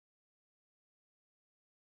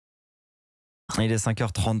Il est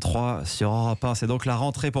 5h33 sur Europe 1. C'est donc la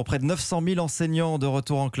rentrée pour près de 900 000 enseignants de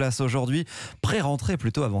retour en classe aujourd'hui. Pré-rentrée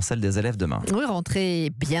plutôt avant celle des élèves demain. Oui,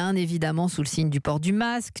 rentrée bien évidemment sous le signe du port du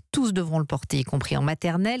masque. Tous devront le porter, y compris en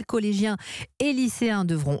maternelle. Collégiens et lycéens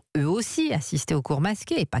devront eux aussi assister aux cours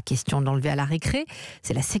masqués. Et pas question de l'enlever à la récré.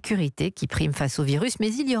 C'est la sécurité qui prime face au virus.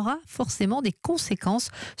 Mais il y aura forcément des conséquences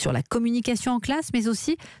sur la communication en classe, mais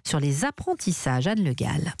aussi sur les apprentissages. Anne Le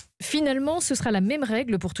Gall. Finalement, ce sera la même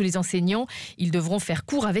règle pour tous les enseignants. Ils devront faire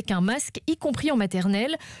cours avec un masque, y compris en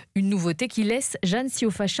maternelle. Une nouveauté qui laisse Jeanne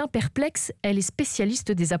Siofachin perplexe. Elle est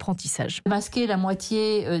spécialiste des apprentissages. Masquer la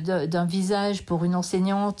moitié d'un visage pour une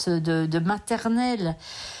enseignante de maternelle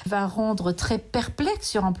va rendre très perplexe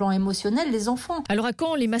sur un plan émotionnel les enfants. Alors à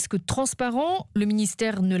quand les masques transparents? Le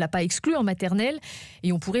ministère ne l'a pas exclu en maternelle.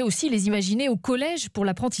 Et on pourrait aussi les imaginer au collège pour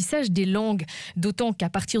l'apprentissage des langues. D'autant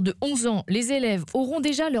qu'à partir de 11 ans, les élèves auront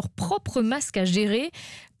déjà leur propre masque à gérer.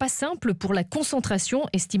 Pas simple pour la concentration,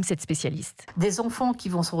 estime cette spécialiste. Des enfants qui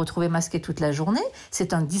vont se retrouver masqués toute la journée,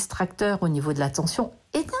 c'est un distracteur au niveau de l'attention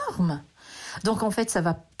énorme. Donc en fait, ça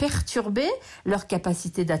va perturber leur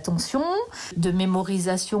capacité d'attention, de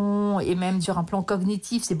mémorisation et même sur un plan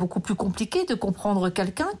cognitif, c'est beaucoup plus compliqué de comprendre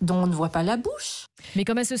quelqu'un dont on ne voit pas la bouche. Mais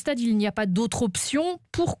comme à ce stade, il n'y a pas d'autre option,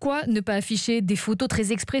 pourquoi ne pas afficher des photos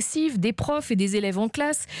très expressives des profs et des élèves en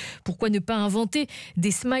classe? Pourquoi ne pas inventer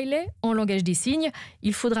des smileys en langage des signes?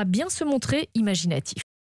 Il faudra bien se montrer imaginatif.